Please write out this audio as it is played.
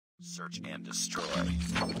Search and destroy.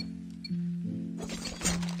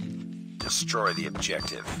 Destroy the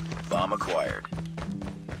objective. Bomb acquired.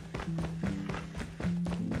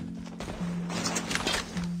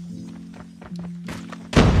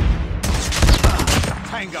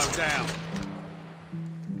 Tango down.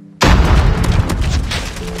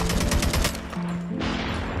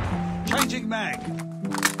 Changing mag.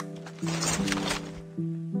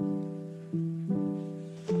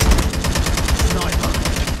 Sniper.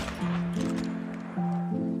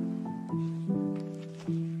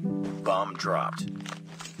 Bomb dropped.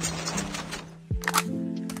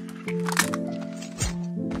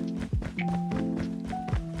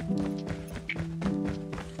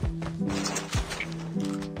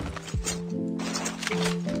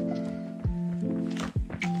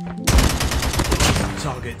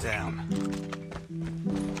 Target down.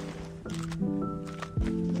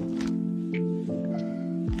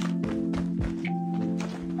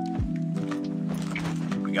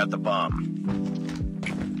 We got the bomb.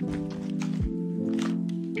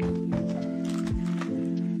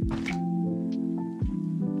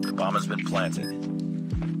 The bomb has been planted.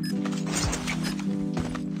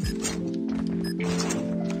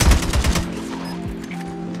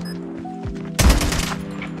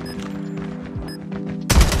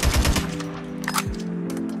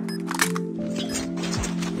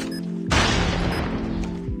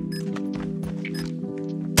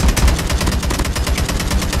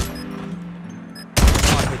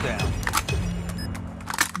 Down.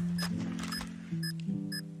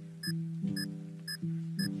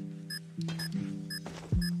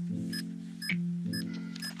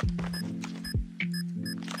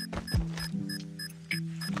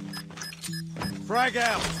 Frag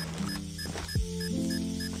out.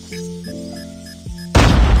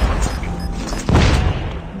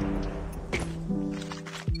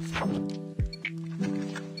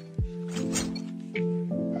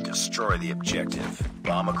 Destroy the objective.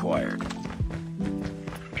 Bomb acquired.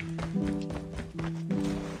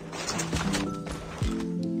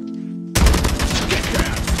 Get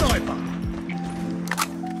down, sniper.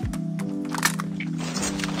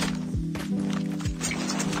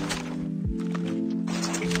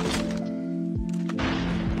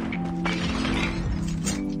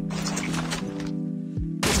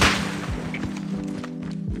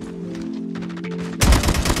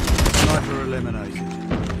 Sniper eliminated.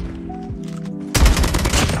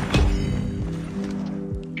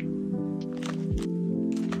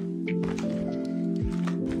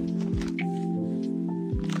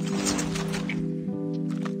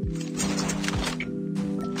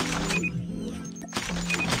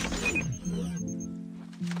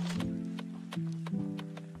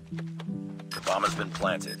 The bomb has been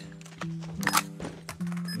planted.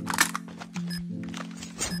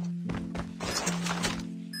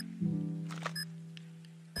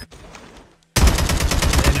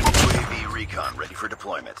 Enemy UAV recon ready for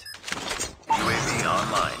deployment. UAV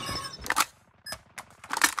online.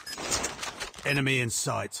 Enemy in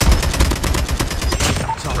sight.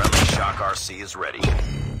 Friendly Shock RC is ready.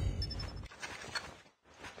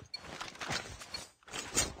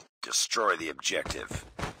 Destroy the objective.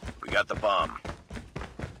 We got the bomb.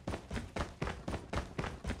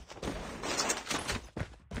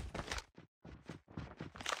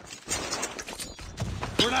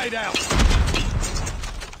 Grenade out.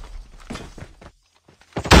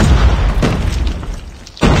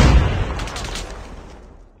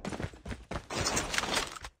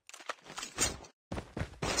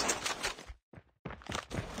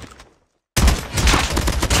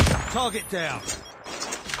 Target down.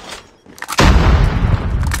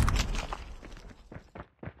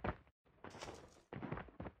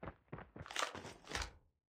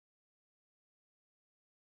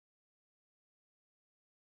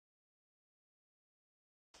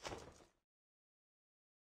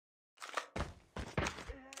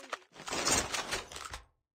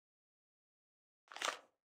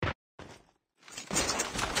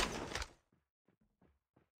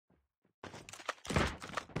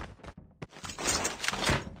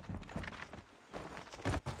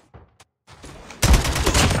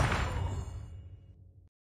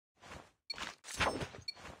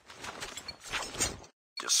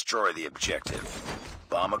 Destroy the objective.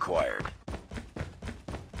 Bomb acquired.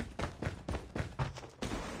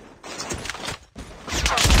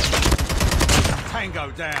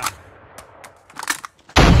 Tango down.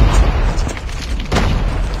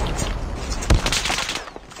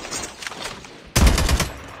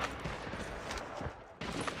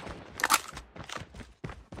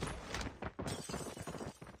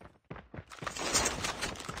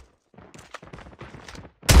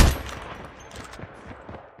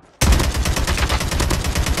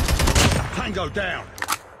 Tango down.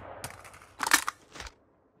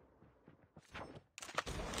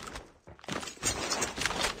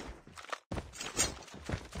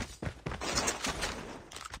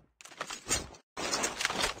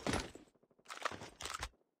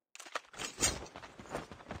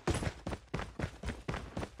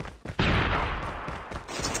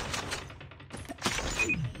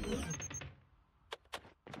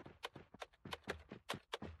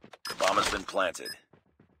 Bomb has been planted.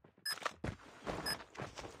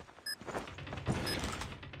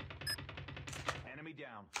 Enemy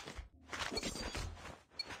down.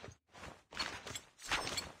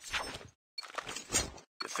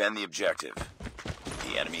 Defend the objective.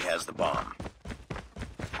 The enemy has the bomb.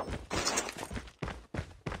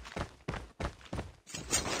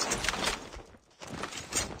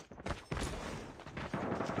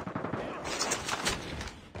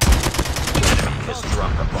 Enemy has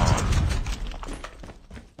dropped the bomb.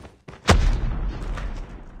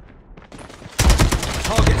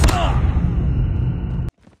 Target's on.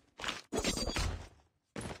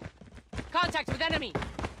 Contact with enemy.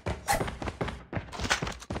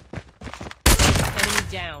 Enemy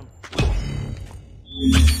down.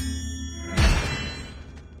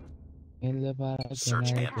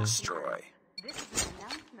 Search and destroy.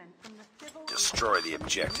 Destroy the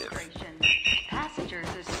objective. Passengers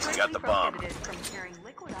are We strictly got the bomb. prohibited from carrying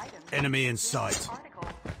liquid items, Enemy in sight. articles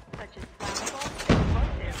such as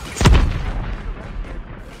flammable, explosive,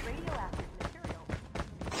 radioactive material.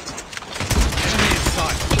 Enemy in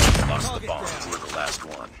sight. Lost the Target bomb. down. We're the last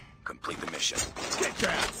one. Complete the mission. Get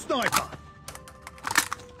down, sniper.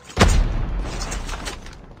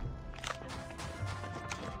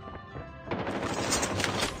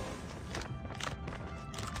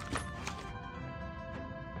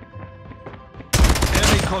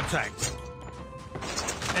 Enemy contact.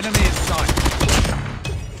 Enemy in sight.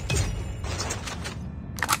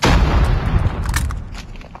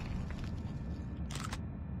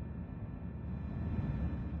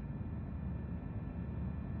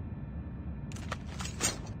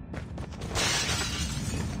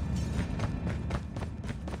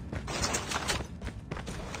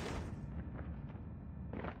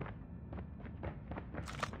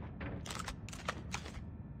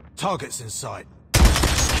 Targets in sight.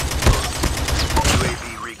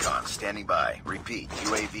 UAV recon standing by. Repeat,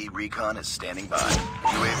 UAV recon is standing by.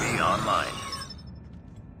 UAV online.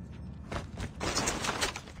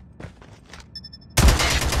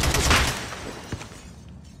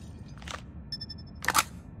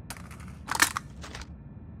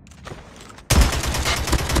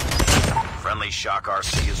 Friendly Shock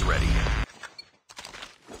RC is ready.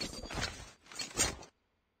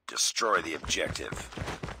 Destroy the objective.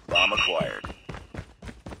 Bomb acquired.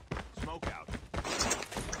 Smoke out.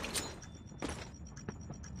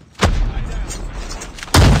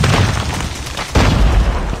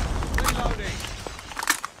 Reloading.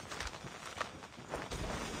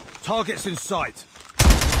 Targets in sight.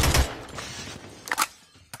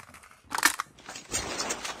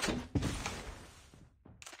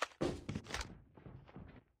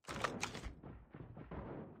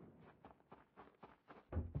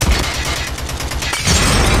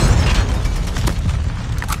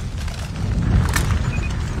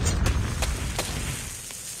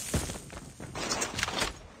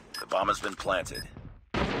 The bomb has been planted.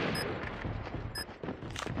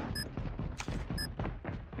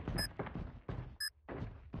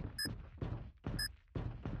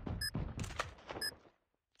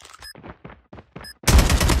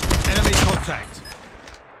 Enemy contact.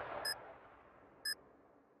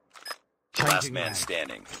 Last Changing man mag.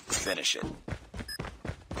 standing. Finish it.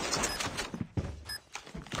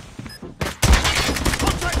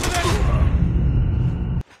 Contact with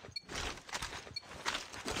enemy.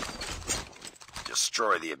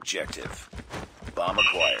 Destroy the objective. Bomb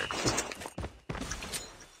acquired.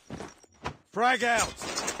 Frag out.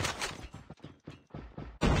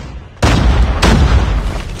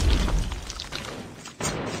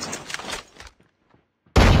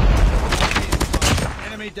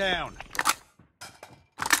 Enemy down.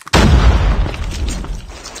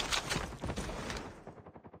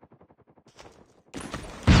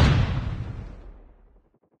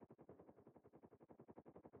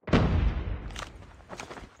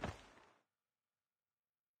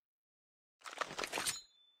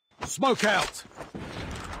 Smoke out.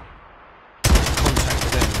 Contact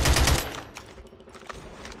with enemy.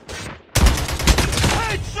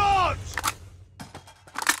 Headshot!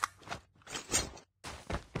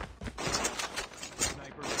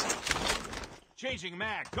 Sniper down. Changing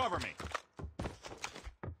mag. Cover me.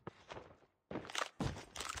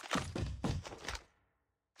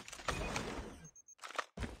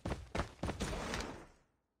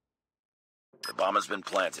 Bomb has been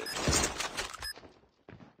planted.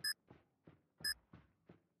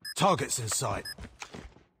 Targets in sight.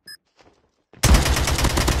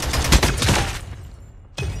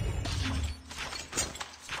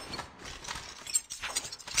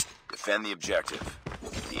 Defend the objective.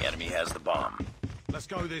 The enemy has the bomb. Let's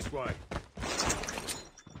go this way.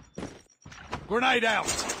 Grenade out!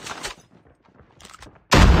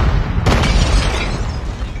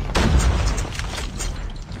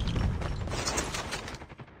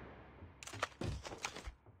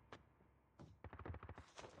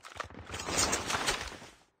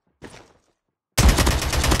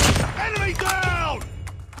 Enemy down!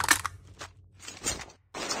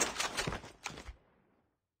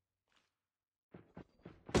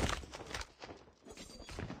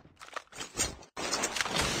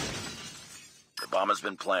 The bomb has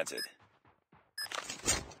been planted.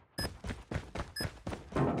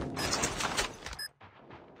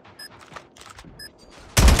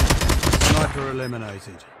 Sniper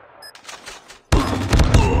eliminated.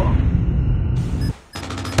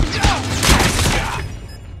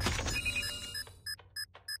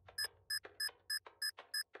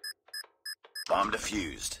 Bomb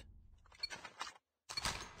defused.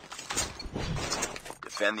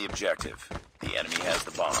 Defend the objective. The enemy has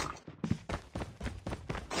the bomb.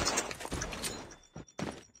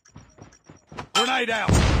 Grenade out!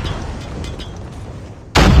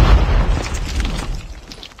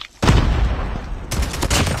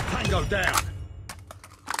 Tango down!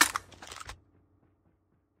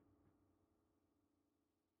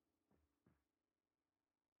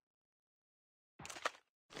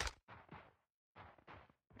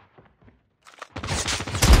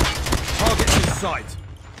 Targets in sight!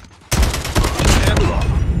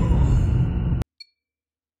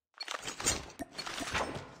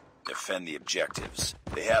 Defend the objectives.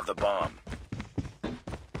 They have the bomb.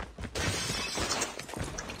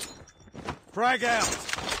 Frag out!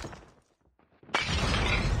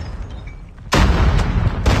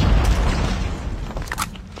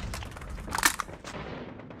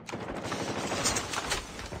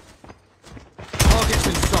 Targets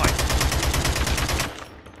in sight!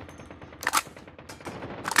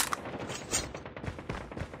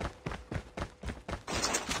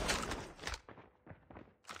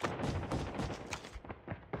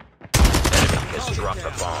 Has dropped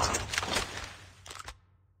the bomb.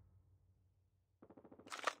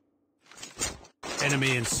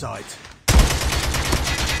 Enemy in sight.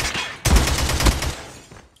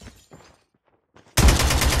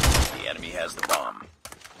 The enemy has the bomb.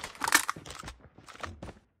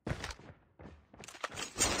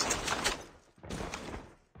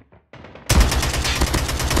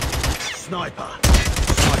 Sniper!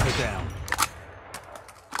 Sniper down.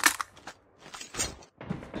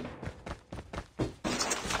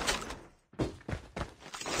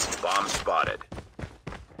 Bomb spotted.